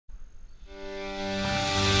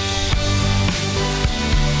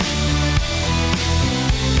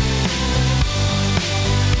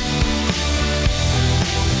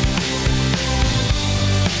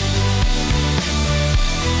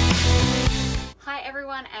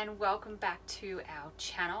everyone, and welcome back to our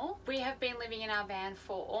channel. We have been living in our van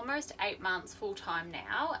for almost 8 months full time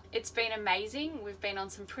now. It's been amazing. We've been on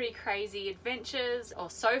some pretty crazy adventures, or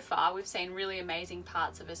so far we've seen really amazing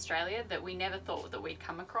parts of Australia that we never thought that we'd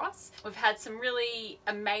come across. We've had some really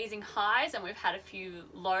amazing highs and we've had a few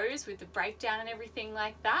lows with the breakdown and everything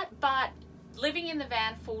like that, but living in the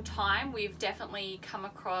van full time, we've definitely come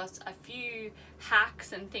across a few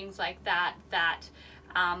hacks and things like that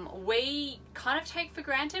we kind of take for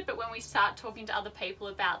granted, but when we start talking to other people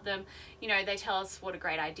about them, you know, they tell us what a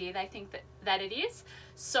great idea they think that it is.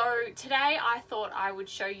 So today I thought I would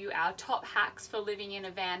show you our top hacks for living in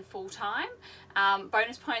a van full time.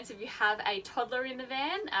 Bonus points if you have a toddler in the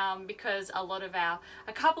van, because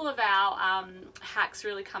a couple of our hacks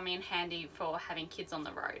really come in handy for having kids on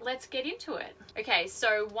the road. Let's get into it. Okay,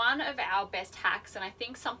 so one of our best hacks, and I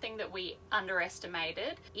think something that we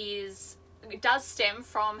underestimated, it does stem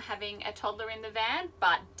from having a toddler in the van,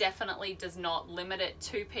 but definitely does not limit it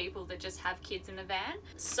to people that just have kids in the van.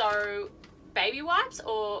 So baby wipes,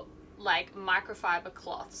 or like microfiber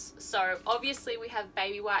cloths. So obviously we have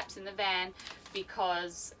baby wipes in the van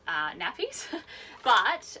because nappies,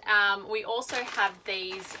 but we also have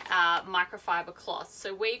these microfiber cloths.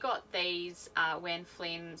 So we got these when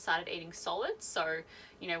Flynn started eating solids, so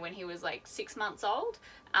you know, when he was like 6 months old.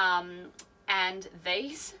 And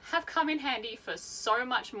these have come in handy for so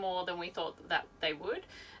much more than we thought that they would.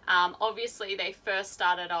 Obviously they first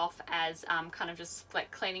started off as kind of just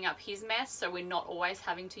like cleaning up his mess, so we're not always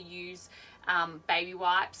having to use baby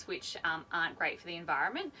wipes, which aren't great for the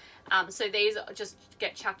environment. So these just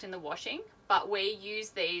get chucked in the washing, but we use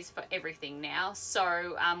these for everything now.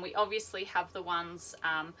 So we obviously have the ones,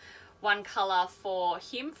 one colour for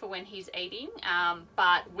him for when he's eating,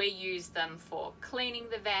 but we use them for cleaning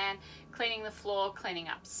the van, cleaning the floor, cleaning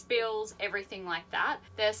up spills, everything like that.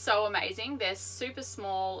 They're so amazing. They're super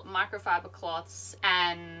small microfiber cloths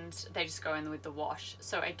and they just go in with the wash.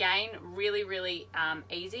 So again, really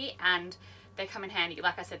easy, and they come in handy.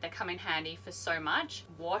 Like I said, they come in handy for so much.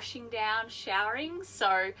 Washing down, showering.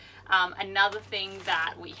 So another thing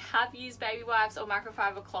that we have used baby wipes or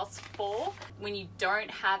microfiber cloths for, when you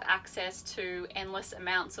don't have access to endless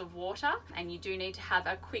amounts of water and you do need to have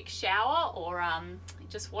a quick shower or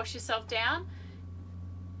just wash yourself down,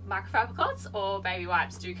 microfiber cloths or baby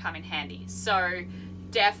wipes do come in handy. So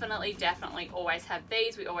definitely always have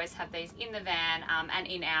these. We always have these in the van and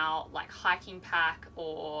in our like hiking pack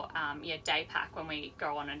or day pack when we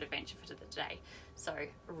go on an adventure for the day. So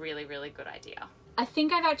really good idea. I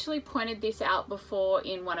think I've actually pointed this out before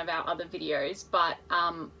in one of our other videos, but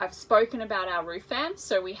I've spoken about our roof fans.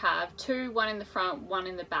 So we have two, one in the front, one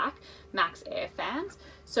in the back, max air fans.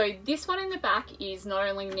 So this one in the back is not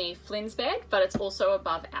only near Flynn's bed, but it's also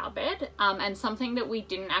above our bed. And something that we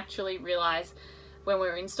didn't actually realize when we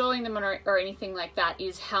were installing them or anything like that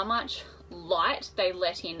is how much light they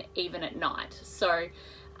let in even at night. So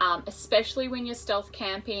especially when you're stealth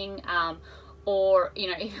camping, or you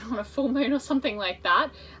know, even on a full moon or something like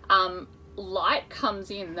that, light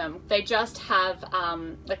comes in them. They just have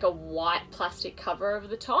like a white plastic cover over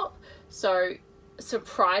the top. So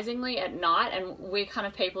surprisingly at night, and we're kind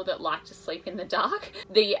of people that like to sleep in the dark,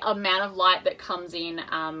 the amount of light that comes in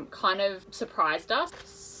kind of surprised us.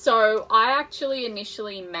 So I actually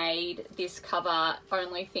initially made this cover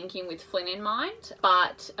only thinking with Flynn in mind,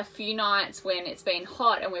 but a few nights when it's been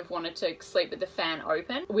hot and we've wanted to sleep with the fan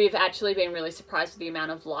open, we've actually been really surprised with the amount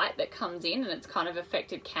of light that comes in, and it's kind of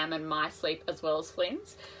affected Cam and my sleep as well as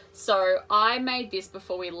Flynn's. So I made this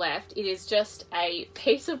before we left. It is just a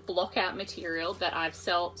piece of blockout material that I've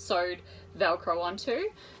sewed Velcro onto.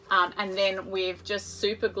 And then we've just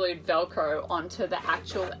super glued Velcro onto the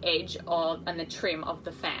actual edge and the trim of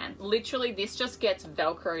the fan. Literally this just gets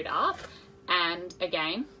Velcroed up, and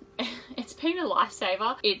again, it's been a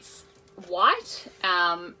lifesaver. It's white,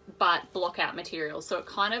 but blockout material. So it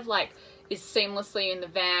kind of like is seamlessly in the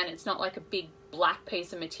van. It's not like a big black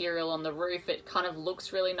piece of material on the roof. It kind of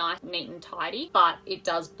looks really nice, neat and tidy, but it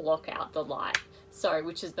does block out the light. So,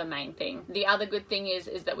 which is the main thing. The other good thing is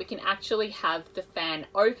that we can actually have the fan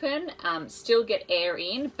open, still get air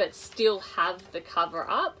in, but still have the cover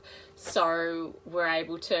up. So we're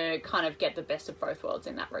able to kind of get the best of both worlds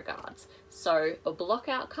in that regards. So block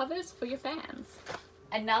out covers for your fans.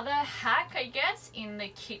 Another hack, I guess, in the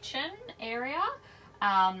kitchen area,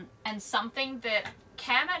 and something that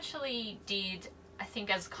Cam actually did, I think,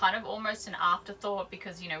 as kind of almost an afterthought,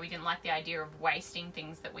 because you know, we didn't like the idea of wasting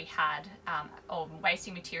things that we had, or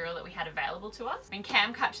wasting material that we had available to us. When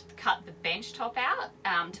Cam cut the bench top out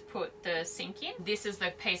to put the sink in, this is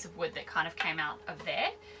the piece of wood that kind of came out of there.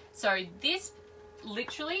 So this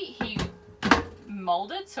literally, he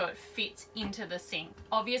molded so it fits into the sink.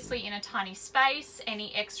 Obviously in a tiny space,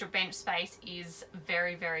 any extra bench space is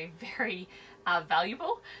very, very, very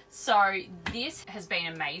valuable. So this has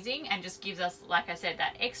been amazing and just gives us, like I said,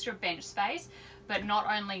 that extra bench space. But not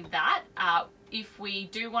only that, if we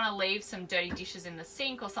do want to leave some dirty dishes in the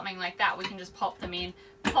sink or something like that, we can just pop them in,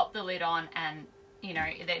 pop the lid on, and you know,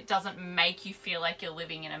 it doesn't make you feel like you're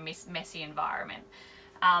living in a messy environment.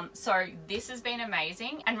 So this has been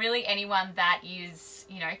amazing, and really anyone that is,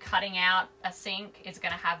 you know, cutting out a sink is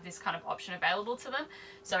going to have this kind of option available to them.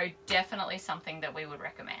 So definitely something that we would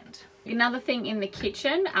recommend. Another thing in the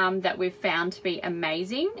kitchen that we've found to be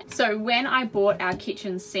amazing. So when I bought our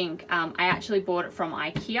kitchen sink, I actually bought it from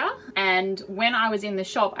IKEA, and when I was in the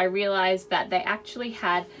shop, I realized that they actually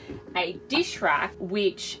had a dish rack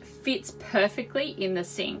which fits perfectly in the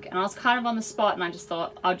sink, and I was kind of on the spot and I just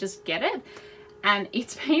thought I'll just get it. And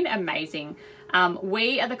it's been amazing.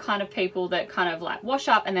 We are the kind of people that kind of like wash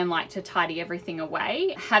up and then like to tidy everything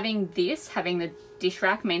away. Having the dish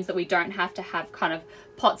rack means that we don't have to have kind of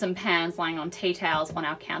pots and pans lying on tea towels on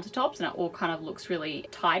our countertops, and it all kind of looks really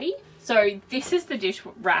tidy. So this is the dish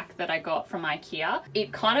rack that I got from IKEA.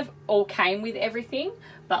 It kind of all came with everything,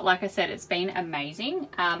 but like I said, it's been amazing.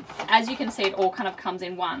 As you can see, it all kind of comes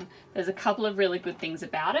in one. There's a couple of really good things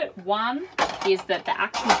about it. One is that the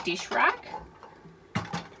actual dish rack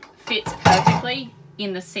fits perfectly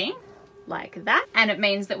in the sink like that, and it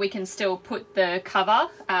means that we can still put the cover,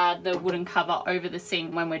 the wooden cover, over the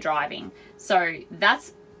sink when we're driving. So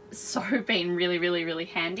that's been really, really, really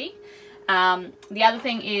handy. The other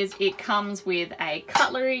thing is it comes with a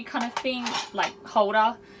cutlery kind of thing, like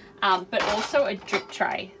holder, but also a drip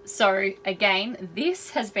tray. So again,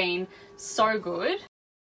 this has been so good.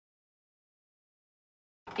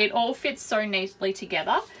 It all fits so neatly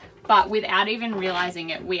together, but without even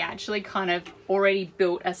realizing it, we actually kind of already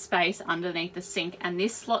built a space underneath the sink, and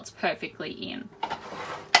this slots perfectly in.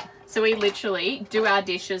 So we literally do our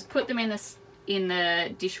dishes, put them in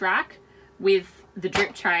the dish rack with the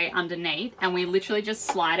drip tray underneath, and we literally just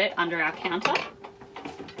slide it under our counter,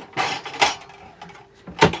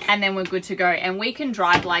 and then we're good to go. And we can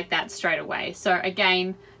drive like that straight away. So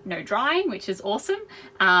again, no drying, which is awesome,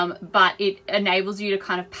 but it enables you to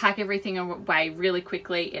kind of pack everything away really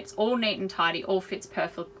quickly. It's all neat and tidy, all fits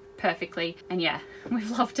perfectly, and yeah, we've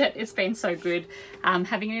loved it. It's been so good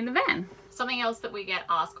having it in the van. Something else that we get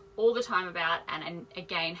asked all the time about, and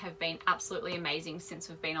again have been absolutely amazing since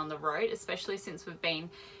we've been on the road, especially since we've been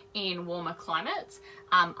in warmer climates,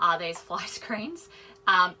 are these fly screens.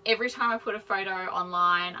 Every time I put a photo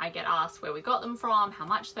online, I get asked where we got them from, how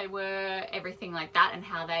much they were, everything like that, and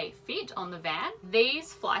how they fit on the van.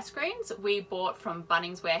 These fly screens we bought from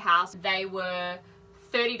Bunnings Warehouse. They were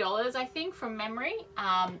 $30, I think, from memory.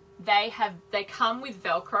 They come with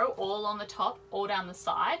Velcro all on the top, all down the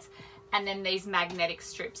sides, and then these magnetic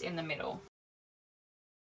strips in the middle.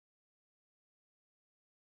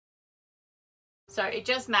 So it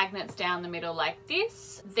just magnets down the middle like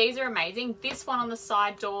this. These are amazing. This one on the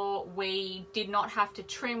side door, we did not have to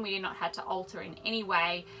trim, we did not have to alter in any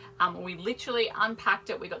way. We literally unpacked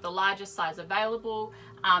it, we got the largest size available,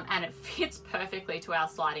 and it fits perfectly to our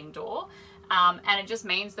sliding door. And it just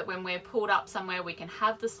means that when we're pulled up somewhere, we can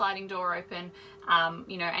have the sliding door open,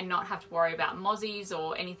 you know, and not have to worry about mozzies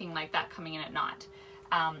or anything like that coming in at night.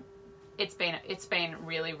 It's been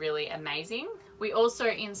really, really amazing. We also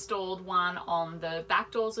installed one on the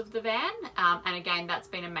back doors of the van, and again, that's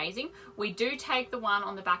been amazing. We do take the one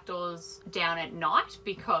on the back doors down at night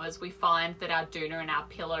because we find that our doona and our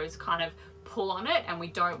pillows kind of pull on it, and we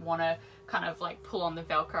don't want to kind of like pull on the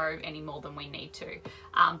Velcro any more than we need to.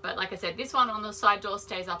 But like I said, this one on the side door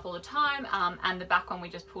stays up all the time, and the back one we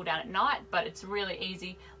just pull down at night, but it's really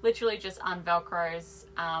easy. Literally just unvelcros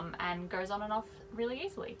and goes on and off really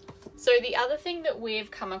easily. So the other thing that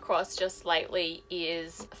we've come across just lately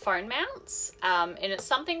is phone mounts, and it's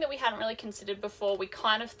something that we hadn't really considered before. We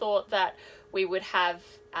kind of thought that we would have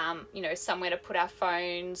you know, somewhere to put our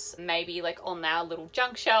phones, maybe like on our little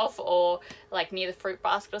junk shelf or like near the fruit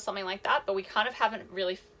basket or something like that, but we kind of haven't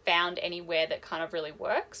really found anywhere that kind of really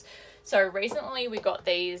works. So recently we got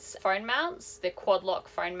these phone mounts, the quad lock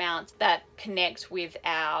phone mounts that connect with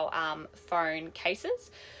our phone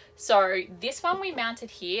cases. So this one we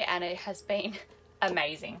mounted here, and it has been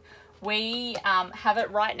amazing. We have it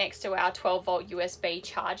right next to our 12-volt USB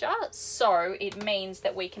charger, so it means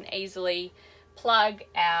that we can easily plug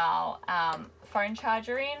our phone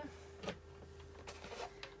charger in,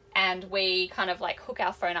 and we kind of like hook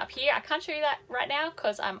our phone up here. I can't show you that right now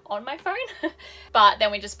because I'm on my phone, but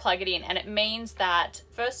then we just plug it in, and it means that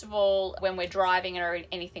first of all, when we're driving or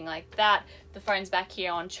anything like that, the phone's back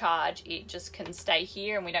here on charge, it just can stay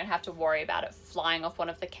here and we don't have to worry about it flying off one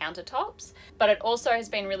of the countertops. But it also has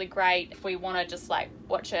been really great if we want to just like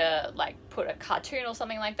watch put a cartoon or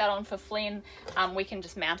something like that on for Flynn, we can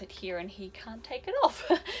just mount it here and he can't take it off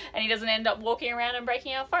and he doesn't end up walking around and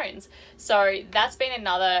breaking our phones. So that's been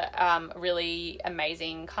another really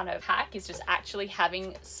amazing kind of hack, is just actually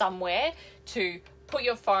having somewhere to put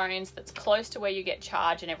your phones that's close to where you get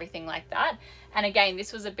charged and everything like that. And again,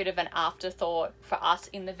 this was a bit of an afterthought for us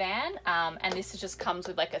in the van, and this just comes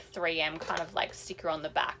with like a 3M kind of like sticker on the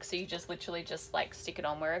back, so you just literally just like stick it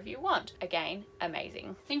on wherever you want. Again,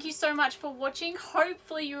 amazing. Thank you so much for watching.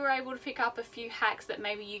 Hopefully you were able to pick up a few hacks that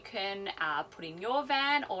maybe you can put in your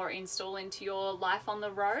van or install into your life on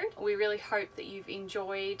the road. We really hope that you've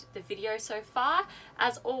enjoyed the video so far.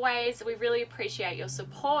 As always, we really appreciate your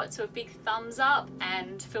support, so a big thumbs up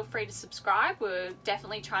and feel free to subscribe. We're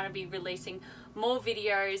definitely trying to be releasing more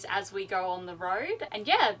videos as we go on the road, and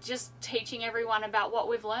yeah, just teaching everyone about what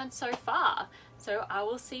we've learned so far. So I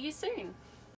will see you soon.